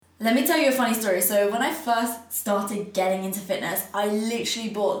Let me tell you a funny story. So when I first started getting into fitness, I literally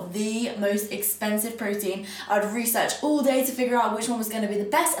bought the most expensive protein. I would research all day to figure out which one was going to be the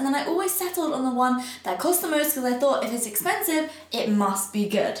best, and then I always settled on the one that cost the most because I thought if it's expensive, it must be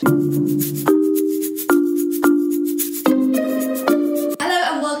good.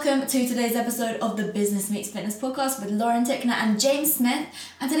 Hello and welcome to today's episode of the Business Meets Fitness podcast with Lauren Tickner and James Smith.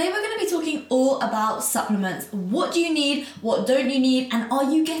 And today we're going to be talking all about supplements. What do you need? What don't you need? And are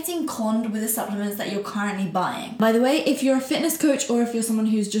you getting conned with the supplements that you're currently buying? By the way, if you're a fitness coach or if you're someone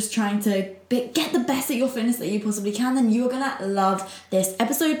who's just trying to get the best at your fitness that you possibly can, then you are gonna love this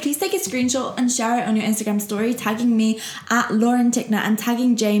episode. Please take a screenshot and share it on your Instagram story, tagging me at Lauren Tickner and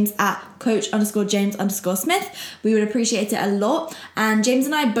tagging James at coach_James_Smith. We would appreciate it a lot. And James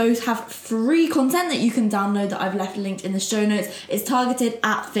and I both have free content that you can download that I've left linked in the show notes. It's targeted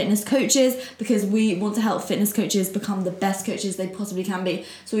at fitness coaches because we want to help fitness coaches become the best coaches they possibly can be.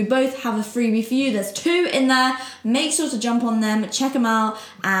 So we both have a freebie for you. There's 2 in there. Make sure to jump on them, check them out,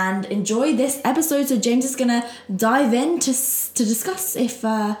 and enjoy this episode. So James is gonna dive in to discuss if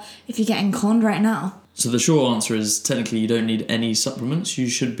you're getting conned right now. So the short answer is technically you don't need any supplements. You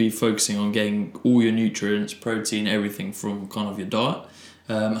should be focusing on getting all your nutrients, protein, everything from kind of your diet.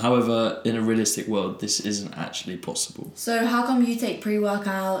 However, in a realistic world, this isn't actually possible. So how come you take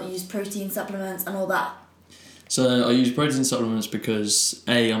pre-workout, use protein supplements and all that? So I use protein supplements because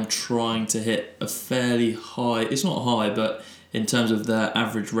I'm trying to hit a fairly high, it's not high, but in terms of their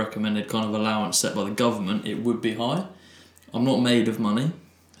average recommended kind of allowance set by the government, it would be high. I'm not made of money,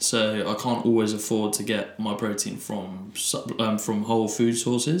 so I can't always afford to get my protein from whole food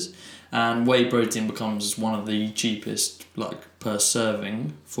sources, and whey protein becomes one of the cheapest per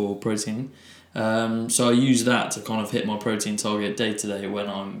serving for protein. So I use that to kind of hit my protein target day to day when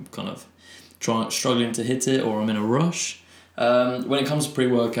I'm kind of struggling to hit it or I'm in a rush. When it comes to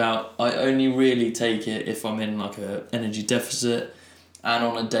pre-workout, I only really take it if I'm in a energy deficit and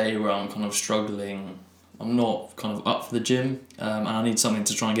on a day where I'm kind of struggling. I'm not kind of up for the gym and I need something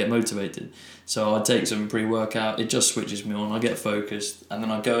to try and get motivated. So I take some pre-workout, it just switches me on, I get focused, and then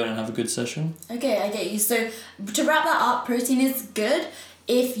I go in and have a good session. Okay, I get you. So to wrap that up, protein is good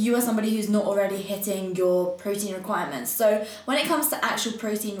if you are somebody who's not already hitting your protein requirements. So when it comes to actual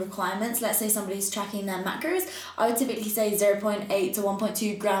protein requirements, let's say somebody's tracking their macros, I would typically say 0.8 to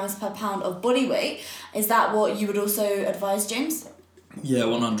 1.2 grams per pound of body weight. Is that what you would also advise, James? Yeah,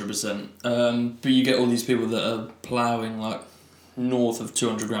 100%. But you get all these people that are ploughing north of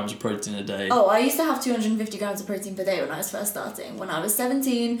 200 grams of protein a day. Oh, I used to have 250 grams of protein per day when I was first starting. When I was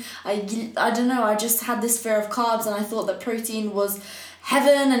 17, I don't know, I just had this fear of carbs and I thought that protein was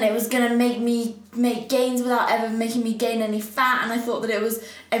heaven and it was going to make me make gains without ever making me gain any fat, and I thought that it was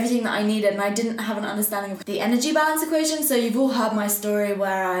everything that I needed, and I didn't have an understanding of the energy balance equation. So you've all heard my story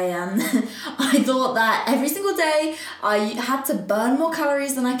where I thought that every single day I had to burn more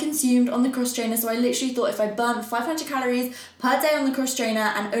calories than I consumed on the cross trainer. So I literally thought if I burnt 500 calories per day on the cross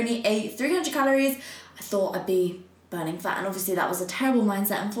trainer and only ate 300 calories, I thought I'd be burning fat. And obviously that was a terrible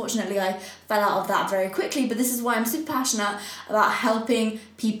mindset. Unfortunately, I fell out of that very quickly, but this is why I'm super passionate about helping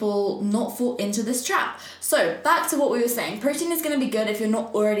people not fall into this trap. So back to what we were saying, protein is going to be good if you're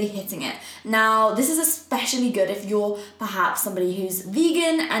not already hitting it. Now, this is especially good if you're perhaps somebody who's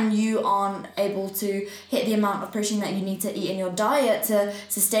vegan and you aren't able to hit the amount of protein that you need to eat in your diet to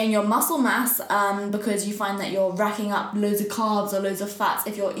sustain your muscle mass, because you find that you're racking up loads of carbs or loads of fats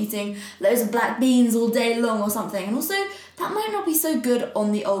if you're eating loads of black beans all day long or something. And also, that might not be so good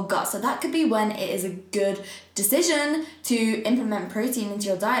on the old gut. So that could be when it is a good decision to implement protein into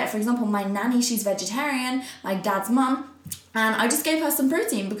your diet. For example, my nanny, she's vegetarian, my dad's mum, and I just gave her some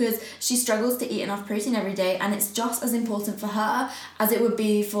protein because she struggles to eat enough protein every day, and it's just as important for her as it would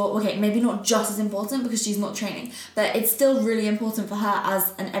be for, okay, maybe not just as important because she's not training, but it's still really important for her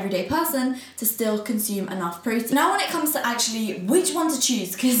as an everyday person to still consume enough protein. Now when it comes to actually which one to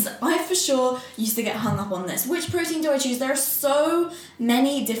choose, because I for sure used to get hung up on this, which protein do I choose? There are so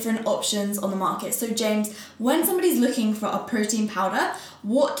many different options on the market. So James, when somebody's looking for a protein powder,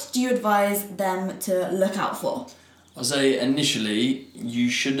 what do you advise them to look out for? I'd say initially you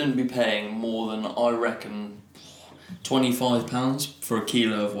shouldn't be paying more than, I reckon, £25 for a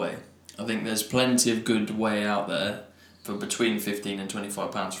kilo of whey. I think there's plenty of good whey out there for between £15 and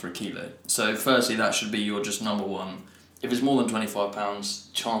 £25 for a kilo. So firstly, that should be your just number one. If it's more than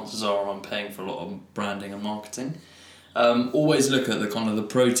 £25, chances are I'm paying for a lot of branding and marketing. Always look at the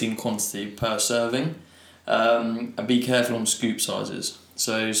protein quantity per serving, and be careful on scoop sizes.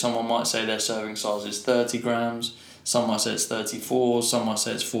 So someone might say their serving size is 30 grams, some might say it's 34, some might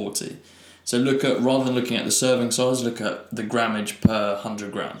say it's 40. So rather than looking at the serving size, look at the grammage per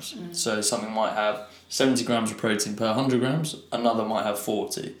 100 grams. So something might have 70 grams of protein per 100 grams, another might have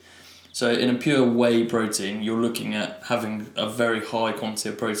 40. So in a pure whey protein, you're looking at having a very high quantity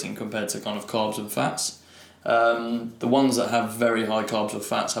of protein compared to kind of carbs and fats. The ones that have very high carbs or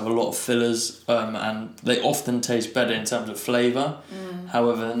fats have a lot of fillers, and they often taste better in terms of flavour.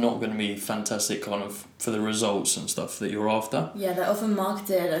 However, they're not going to be fantastic kind of for the results and stuff that you're after. Yeah, they're often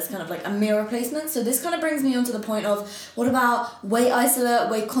marketed as kind of like a meal replacement. So this kind of brings me on to the point of, what about whey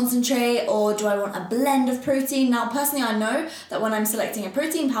isolate, whey concentrate, or do I want a blend of protein? Now, personally, I know that when I'm selecting a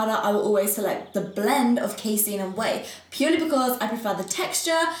protein powder, I will always select the blend of casein and whey, purely because I prefer the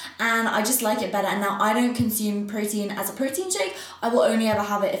texture and I just like it better. And now I don't consume protein as a protein shake. I will only ever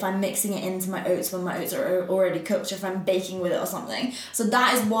have it if I'm mixing it into my oats when my oats are already cooked, or if I'm baking with it or something. So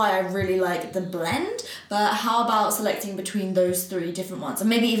that is why I really like the blend. But how about selecting between those three different ones? And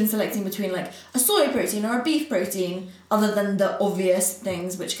maybe even selecting between like a soy protein or a beef protein, other than the obvious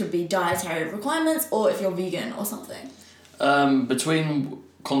things which could be dietary requirements, or if you're vegan or something. Between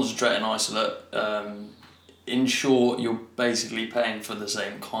concentrate and isolate, in short, you're basically paying for the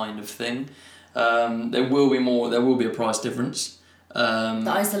same kind of thing. There will be a price difference. The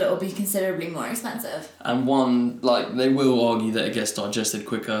isolate will be considerably more expensive. And they will argue that it gets digested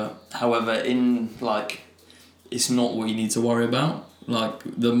quicker. However, it's not what you need to worry about. Like,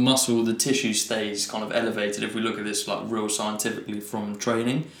 the tissue stays kind of elevated. If we look at this like real scientifically from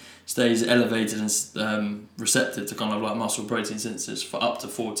training, stays elevated and receptive to kind of like muscle protein synthesis for up to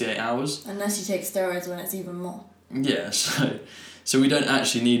 48 hours. Unless you take steroids, when it's even more. Yeah, so we don't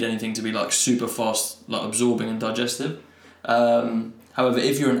actually need anything to be like super fast, like absorbing and digestive. However,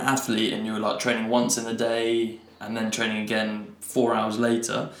 if you're an athlete and you're like training once in a day and then training again 4 hours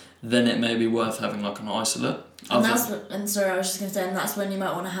later, then it may be worth having like an isolate. And I was just going to say, and that's when you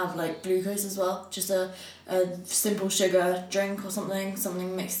might want to have like glucose as well, just a simple sugar drink or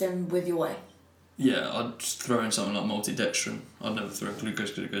something mixed in with your whey. Yeah, I'd just throw in something like maltodextrin. I'd never throw in glucose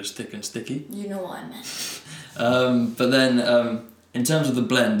because it goes thick and sticky. You know what I meant. But then in terms of the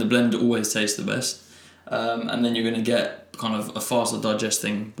blend always tastes the best. And then you're going to get kind of a faster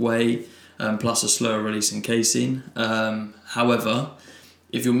digesting whey, plus a slower releasing casein. However,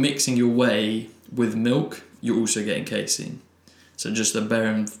 if you're mixing your whey with milk, you're also getting casein. So just bear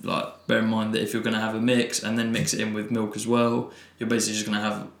in mind that if you're going to have a mix and then mix it in with milk as well, you're basically just going to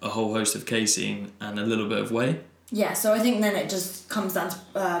have a whole host of casein and a little bit of whey. Yeah, so I think then it just comes down to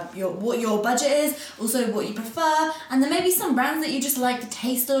what your budget is, also what you prefer, and then maybe some brands that you just like the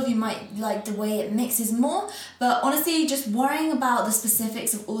taste of, you might like the way it mixes more, but honestly, just worrying about the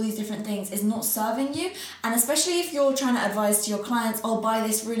specifics of all these different things is not serving you, and especially if you're trying to advise to your clients, oh, buy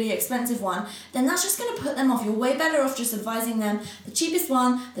this really expensive one, then that's just going to put them off. You're way better off just advising them the cheapest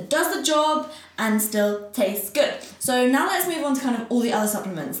one that does the job and still tastes good. So now let's move on to kind of all the other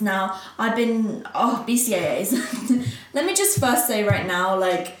supplements. Now, BCAAs. Let me just first say right now,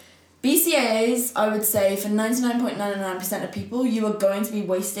 like, BCAAs, I would say for 99.99% of people, you are going to be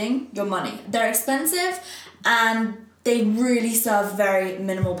wasting your money. They're expensive and they really serve very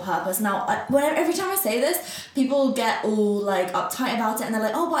minimal purpose. Now, every time I say this, people get all like uptight about it and they're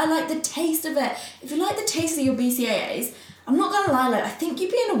like, oh, but I like the taste of it. If you like the taste of your BCAAs, I'm not gonna lie, like, I think you'd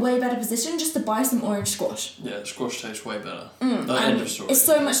be in a way better position just to buy some orange squash. Yeah, squash tastes way better. End of story. It's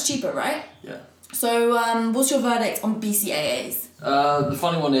so much cheaper, right? Yeah. So, what's your verdict on BCAAs? The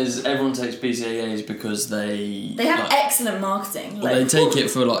funny one is everyone takes BCAAs because they have excellent marketing. Well, they take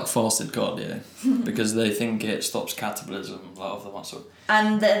it for like fasted cardio because they think it stops catabolism of the muscle.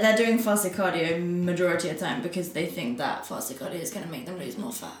 And they're doing fasted cardio majority of the time because they think that fasted cardio is going to make them lose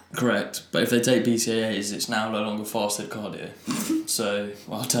more fat. Correct, but if they take BCAAs, it's now no longer fasted cardio. So,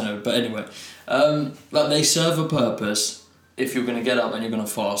 well, I don't know, but anyway, they serve a purpose if you're going to get up and you're going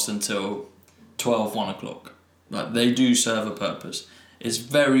to fast until 1 o'clock. Like, they do serve a purpose. It's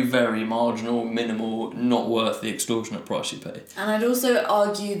very, very marginal, minimal, not worth the extortionate price you pay. And I'd also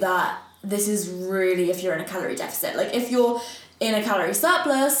argue that this is really if you're in a calorie deficit. Like, if you're in a calorie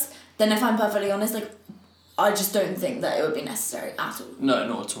surplus, then if I'm perfectly honest, like, I just don't think that it would be necessary at all. No,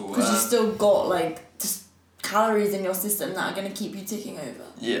 not at all. Because you've still got, like, just calories in your system that are going to keep you ticking over.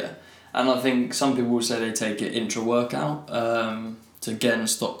 Yeah. And I think some people will say they take it intra-workout to, again,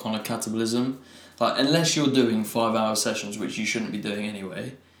 stop kind of catabolism. Like, unless you're doing 5-hour sessions, which you shouldn't be doing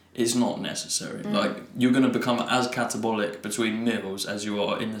anyway, it's not necessary. Like, you're going to become as catabolic between meals as you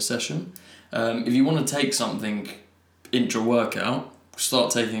are in the session. If you want to take something intra-workout,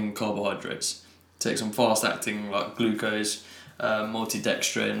 start taking carbohydrates. Take some fast-acting, like glucose,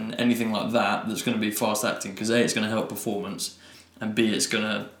 maltodextrin, anything like that that's going to be fast-acting, because A, it's going to help performance, and B, it's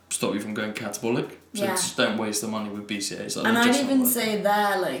gonna stop you from going catabolic. So Yeah. just don't waste the money with BCAAs. Like, And they're I'd just not even worth it. say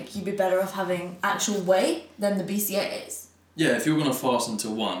there, like, you'd be better off having actual whey than the BCAAs. Yeah, if you're gonna fast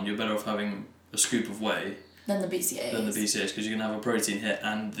until 1, you're better off having a scoop of whey Than the BCAAs. than the BCAAs because you're gonna have a protein hit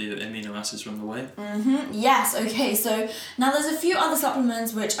and the amino acids from the whey. Yes, okay, so now there's a few other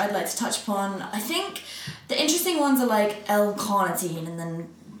supplements which I'd like to touch upon. I think the interesting ones are like L-carnitine, and then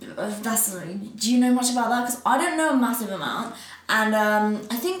do you know much about that? Because I don't know a massive amount, and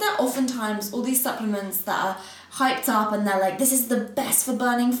I think that oftentimes all these supplements that are hyped up and they're like, this is the best for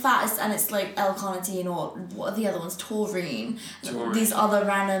burning fat, and it's like L-carnitine, or what are the other ones, taurine. These other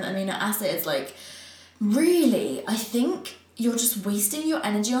random amino acids, like, really, I think you're just wasting your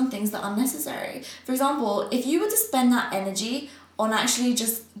energy on things that are unnecessary. For example, if you were to spend that energy on actually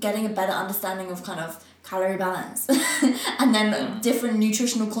just getting a better understanding of kind of calorie balance and then different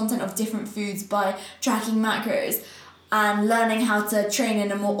nutritional content of different foods by tracking macros and learning how to train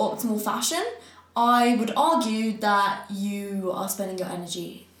in a more optimal fashion, I would argue that you are spending your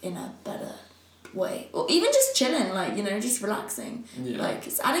energy in a better way. Or even just chilling, like, you know, just relaxing. Yeah. Like,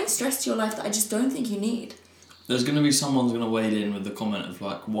 it's adding stress to your life that I just don't think you need. There's going to be someone's going to wade in with the comment of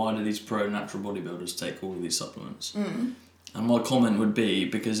like, why do these pro natural bodybuilders take all of these supplements? And my comment would be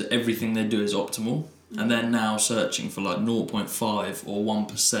because everything they do is optimal, and they're now searching for like 0.5 or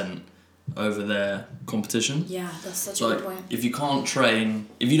 1% over their competition. Yeah, that's such So a like, good point. if you can't train,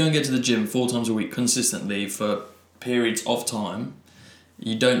 if you don't get to the gym 4 times a week consistently for periods of time,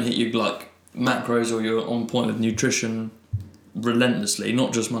 you don't hit your like macros or you're on point with nutrition relentlessly,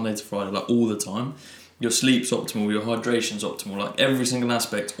 not just Monday to Friday, like all the time. Your sleep's optimal, your hydration's optimal, like every single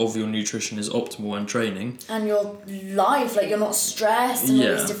aspect of your nutrition is optimal when training. And your life, like, you're not stressed and all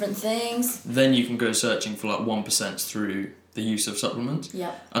Yeah. these different things. Then you can go searching for like 1% through the use of supplements.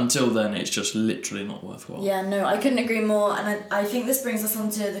 Yep. Until then, it's just literally not worthwhile. Yeah, no, I couldn't agree more. And I think this brings us on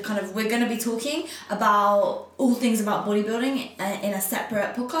to the kind of, we're going to be talking about all things about bodybuilding in a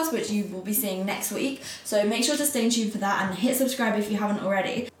separate podcast, which you will be seeing next week. So make sure to stay tuned for that and hit subscribe if you haven't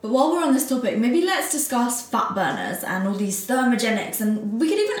already. But while we're on this topic, maybe let's discuss fat burners and all these thermogenics. And we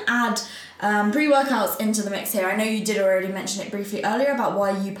could even add pre-workouts into the mix here. I know you did already mention it briefly earlier about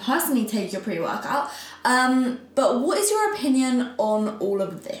why you personally take your pre-workout. But what is your opinion on all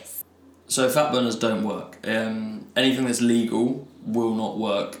of this? So fat burners don't work. Anything that's legal will not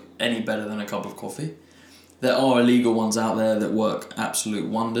work any better than a cup of coffee. There are illegal ones out there that work absolute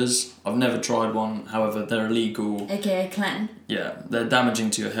wonders. I've never tried one, however, they're illegal. AKA clean. Yeah, they're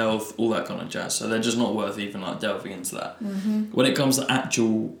damaging to your health, all that kind of jazz. So they're just not worth even like delving into that. When it comes to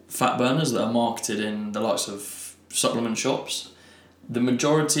actual fat burners that are marketed in the likes of supplement shops, the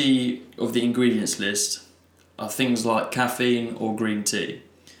majority of the ingredients list are things like caffeine or green tea.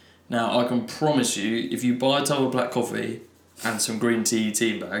 Now, I can promise you, if you buy a tub of black coffee and some green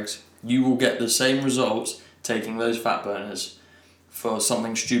tea bags, you will get the same results taking those fat burners for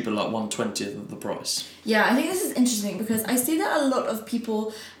something stupid like 1/20th of the price. Yeah, I think this is interesting because I see that a lot of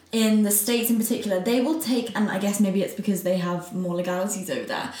people in the States in particular, they will take, and I guess maybe it's because they have more legalities over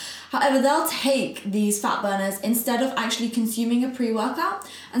there. However, they'll take these fat burners instead of actually consuming a pre-workout.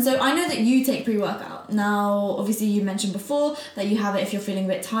 And so I know that you take pre-workout. Now, obviously you mentioned before that you have it if you're feeling a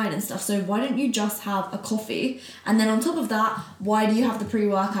bit tired and stuff. So why don't you just have a coffee? And then on top of that, why do you have the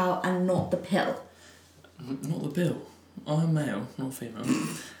pre-workout and not the pill? Not the pill. I'm male, not female.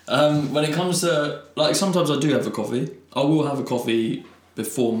 When it comes to, like, sometimes I do have a coffee. I will have a coffee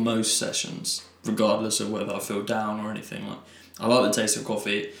before most sessions, regardless of whether I feel down or anything. Like, I like the taste of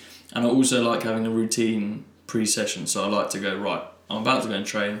coffee, and I also like having a routine pre-session. So I like to go, right, I'm about to go and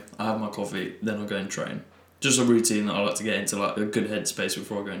train, I have my coffee, then I'll go and train. Just a routine that I like to get into, like, a good headspace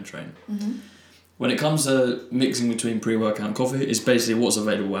before I go and train. When it comes to mixing between pre-workout and coffee, it's basically what's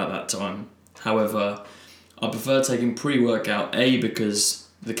available at that time. However, I prefer taking pre-workout, A, because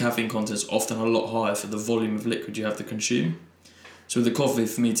the caffeine content is often a lot higher for the volume of liquid you have to consume. So with the coffee,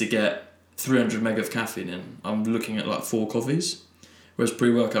 for me to get 300 meg of caffeine in, I'm looking at like 4 coffees, whereas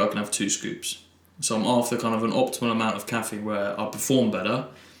pre-workout I can have 2 scoops. So I'm after kind of an optimal amount of caffeine where I perform better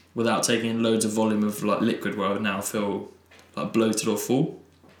without taking in loads of volume of like liquid where I would now feel like bloated or full.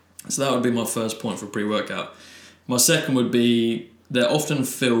 So that would be my first point for pre-workout. My second would be they're often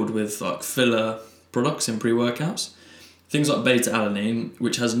filled with like filler products in pre-workouts. Things like beta-alanine,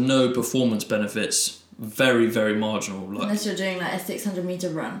 which has no performance benefits, very, very marginal. Like, Unless you're doing like a 600 meter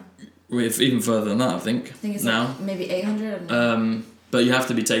run. with even further than that, I think. I think it's now. like maybe 800. I don't know. But you have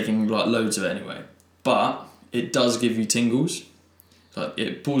to be taking like loads of it anyway. But it does give you tingles. Like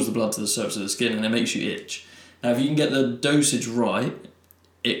it pulls the blood to the surface of the skin and it makes you itch. Now, if you can get the dosage right,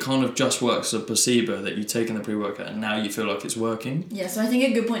 it kind of just works as a placebo that you take in the pre-workout and now you feel like it's working. Yeah, so I think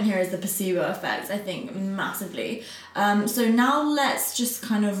a good point here is the placebo effect, I think, massively. So now let's just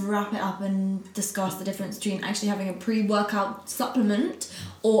kind of wrap it up and discuss the difference between actually having a pre-workout supplement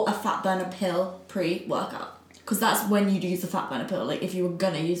or a fat burner pill pre-workout. Because that's when you'd use the fat burner pill, like if you were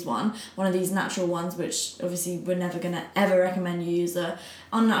gonna use one of these natural ones, which obviously we're never gonna ever recommend you use a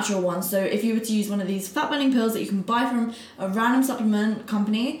unnatural one. So if you were to use one of these fat burning pills that you can buy from a random supplement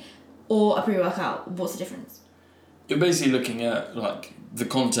company or a pre-workout, what's the difference? You're basically looking at like the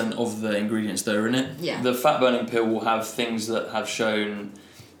content of the ingredients that are in it. Yeah. The fat burning pill will have things that have shown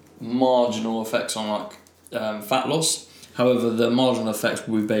marginal effects on like fat loss. However, the marginal effects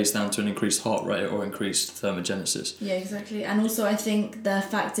will be based down to an increased heart rate or increased thermogenesis. Yeah, exactly. And also I think the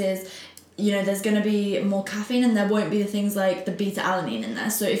fact is, you know, there's going to be more caffeine and there won't be the things like the beta-alanine in there.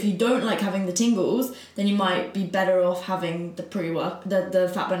 So if you don't like having the tingles, then you might be better off having the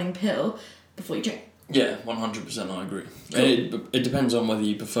the fat-burning pill before you train. Yeah, 100% I agree. Cool. It depends on whether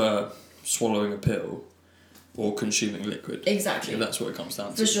you prefer swallowing a pill or consuming liquid. Exactly. Yeah, that's what it comes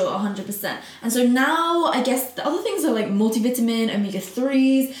down to. For sure, 100%. And so now, I guess the other things are like multivitamin,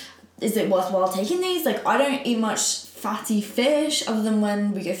 omega-3s. Is it worthwhile taking these? Like, I don't eat much fatty fish other than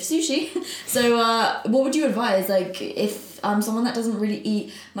when we go for sushi. So what would you advise? Like, if I'm someone that doesn't really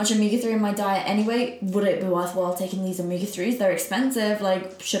eat much omega-3 in my diet anyway, would it be worthwhile taking these omega-3s? They're expensive.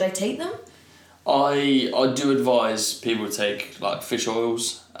 Like, should I take them? I do advise people to take like fish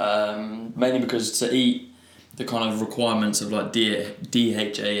oils, mainly because to eat the kind of requirements of like DHA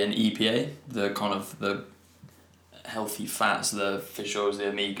and EPA, the kind of the healthy fats, the fish oils, the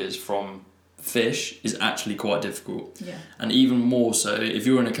omegas from fish is actually quite difficult. Yeah. And even more so, if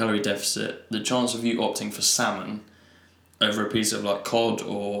you're in a calorie deficit, the chance of you opting for salmon over a piece of like cod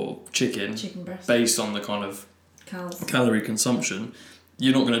or chicken breast, based on the kind of Cows. calorie consumption,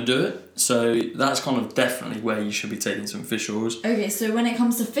 you're not going to do it. So that's kind of definitely where you should be taking some fish oils. Okay, so when it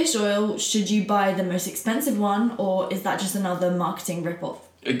comes to fish oil, should you buy the most expensive one or is that just another marketing ripoff?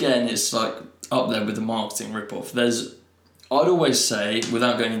 Again, it's like up there with the marketing ripoff. I'd always say,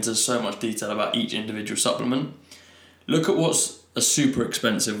 without going into so much detail about each individual supplement, look at what's a super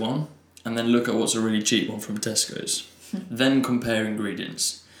expensive one and then look at what's a really cheap one from Tesco's. Then compare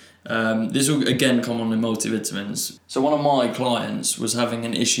ingredients. This will again come on in multivitamins. So one of my clients was having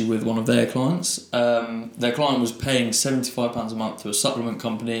an issue with one of their clients. Their client was paying £75 a month to a supplement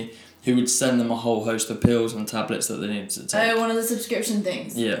company who would send them a whole host of pills and tablets that they needed to take. Oh, one of the subscription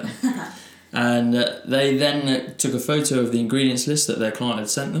things. Yeah. And they then took a photo of the ingredients list that their client had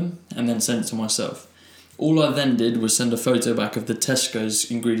sent them and then sent it to myself. All I then did was send a photo back of the Tesco's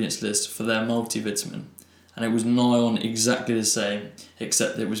ingredients list for their multivitamin. And it was nigh on exactly the same,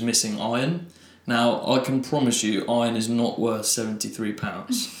 except it was missing iron. Now, I can promise you, iron is not worth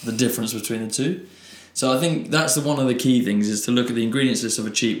 £73, the difference between the two. So I think that's one of the key things, is to look at the ingredients list of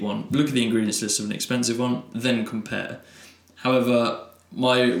a cheap one, look at the ingredients list of an expensive one, then compare. However,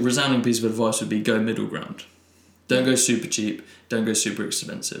 my resounding piece of advice would be go middle ground. Don't go super cheap, don't go super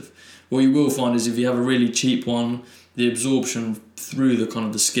expensive. What you will find is if you have a really cheap one, the absorption through the kind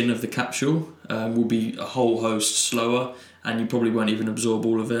of the skin of the capsule will be a whole host slower and you probably won't even absorb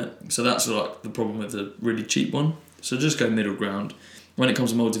all of it. So that's like the problem with the really cheap one. So just go middle ground. When it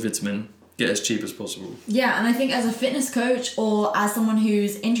comes to multivitamin, get as cheap as possible. Yeah, and I think as a fitness coach or as someone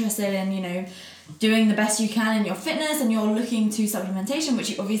who's interested in, you know, doing the best you can in your fitness and you're looking to supplementation, which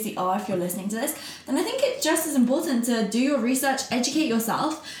you obviously are if you're listening to this, then I think it's just as important to do your research, educate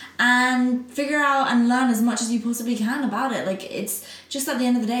yourself and figure out and learn as much as you possibly can about it. Like, it's just at the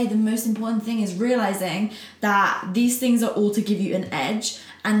end of the day, the most important thing is realizing that these things are all to give you an edge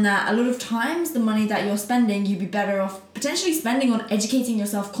and that a lot of times the money that you're spending, you'd be better off potentially spending on educating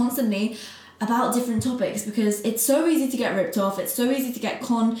yourself constantly about different topics, because it's so easy to get ripped off, it's so easy to get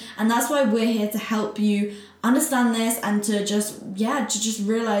conned, and that's why we're here to help you understand this and to just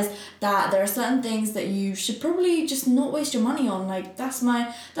realize that there are certain things that you should probably just not waste your money on. Like, that's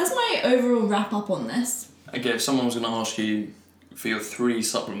my overall wrap up on this. Okay, if someone was going to ask you for your 3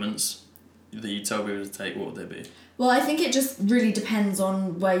 supplements that you tell people to take, what would they be? Well, I think it just really depends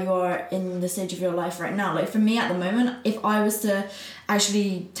on where you are in the stage of your life right now. Like, for me at the moment, if I was to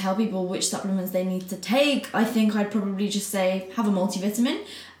actually tell people which supplements they need to take, I think I'd probably just say have a multivitamin.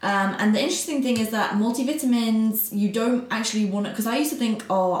 And the interesting thing is that multivitamins, you don't actually want to, because I used to think,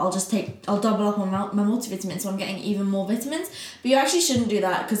 I'll double up on my multivitamin so I'm getting even more vitamins, but you actually shouldn't do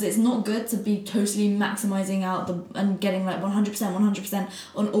that, because it's not good to be totally maximizing out and getting like 100%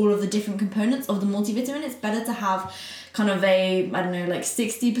 on all of the different components of the multivitamin. It's better to have kind of like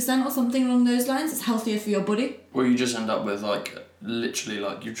 60% or something along those lines. It's healthier for your body. Well, you just end up with like literally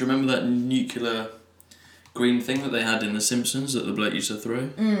like, do you remember that nuclear green thing that they had in The Simpsons that the bloke used to throw?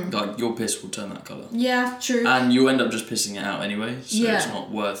 Like, your piss will turn that colour. Yeah, true. And you end up just pissing it out anyway, so Yeah. it's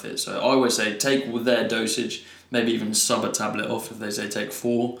not worth it. So I always say take their dosage, maybe even sub a tablet off if they say take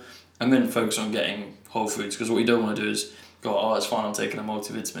 4, and then focus on getting whole foods, because what you don't want to do is go, oh, it's fine, I'm taking a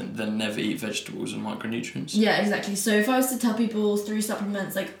multivitamin, then never eat vegetables and micronutrients. Yeah, exactly. So if I was to tell people 3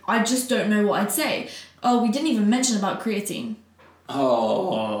 supplements, like, I just don't know what I'd say. Oh, we didn't even mention about creatine.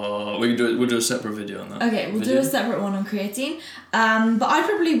 Oh, we'll do a separate video on that. Okay, we'll do a separate one on creatine. But I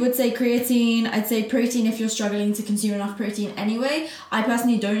probably would say creatine. I'd say protein if you're struggling to consume enough protein anyway. I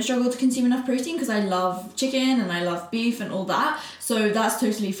personally don't struggle to consume enough protein because I love chicken and I love beef and all that. So that's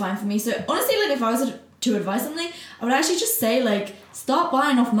totally fine for me. So honestly, like, if I was to advise something, I would actually just say, like, start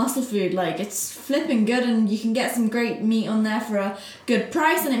buying off Muscle Food. Like, it's flipping good and you can get some great meat on there for a good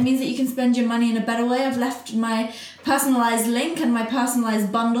price, and it means that you can spend your money in a better way. I've left my personalised link and my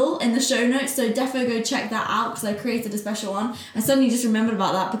personalised bundle in the show notes, so definitely go check that out because I created a special one. I suddenly just remembered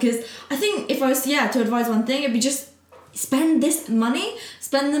about that because I think if I was to advise one thing, it'd be just spend the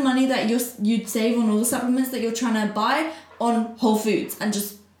money that you'd save on all the supplements that you're trying to buy on whole foods and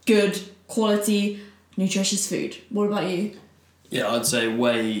just good quality nutritious food. What about you? Yeah, I'd say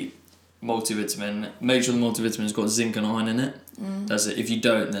whey multivitamin. Make sure the multivitamin's got zinc and iron in it. That's it. If you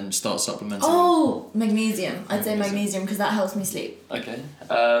don't, then start supplementing. Oh, magnesium. I'd say magnesium because that helps me sleep. Okay.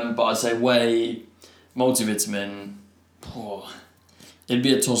 But I'd say whey, multivitamin. It'd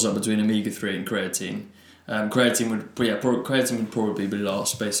be a toss-up between omega-3 and creatine. Creatine would probably be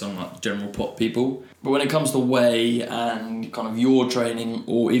last based on like general pop people. But when it comes to whey and kind of your training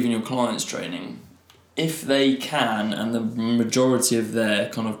or even your clients' training, if they can and the majority of their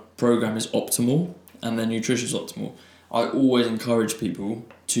kind of program is optimal and their nutrition is optimal, I always encourage people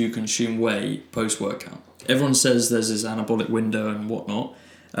to consume whey post-workout. Everyone says there's this anabolic window and whatnot.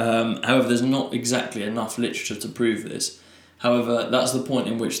 However, there's not exactly enough literature to prove this. However, that's the point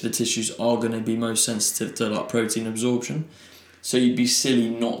in which the tissues are going to be most sensitive to like protein absorption. So you'd be silly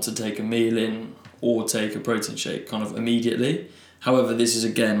not to take a meal in or take a protein shake kind of immediately. However, this is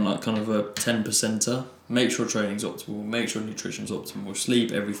again like kind of a 10%er. Make sure training's optimal, make sure nutrition's optimal,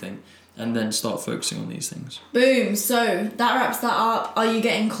 sleep, everything, and then start focusing on these things. Boom. So that wraps that up. Are you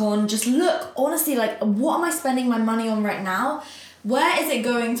getting con? Just look, honestly, like, what am I spending my money on right now? Where is it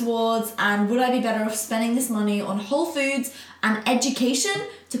going towards? And would I be better off spending this money on whole foods and education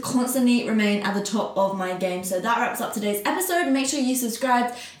to constantly remain at the top of my game? So that wraps up today's episode. Make sure you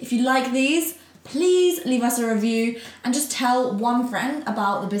subscribe if you like these. Please leave us a review and just tell one friend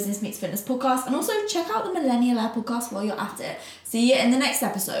about the Business Meets Fitness podcast, and also check out the Millennial Air podcast while you're at it. See you in the next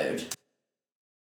episode.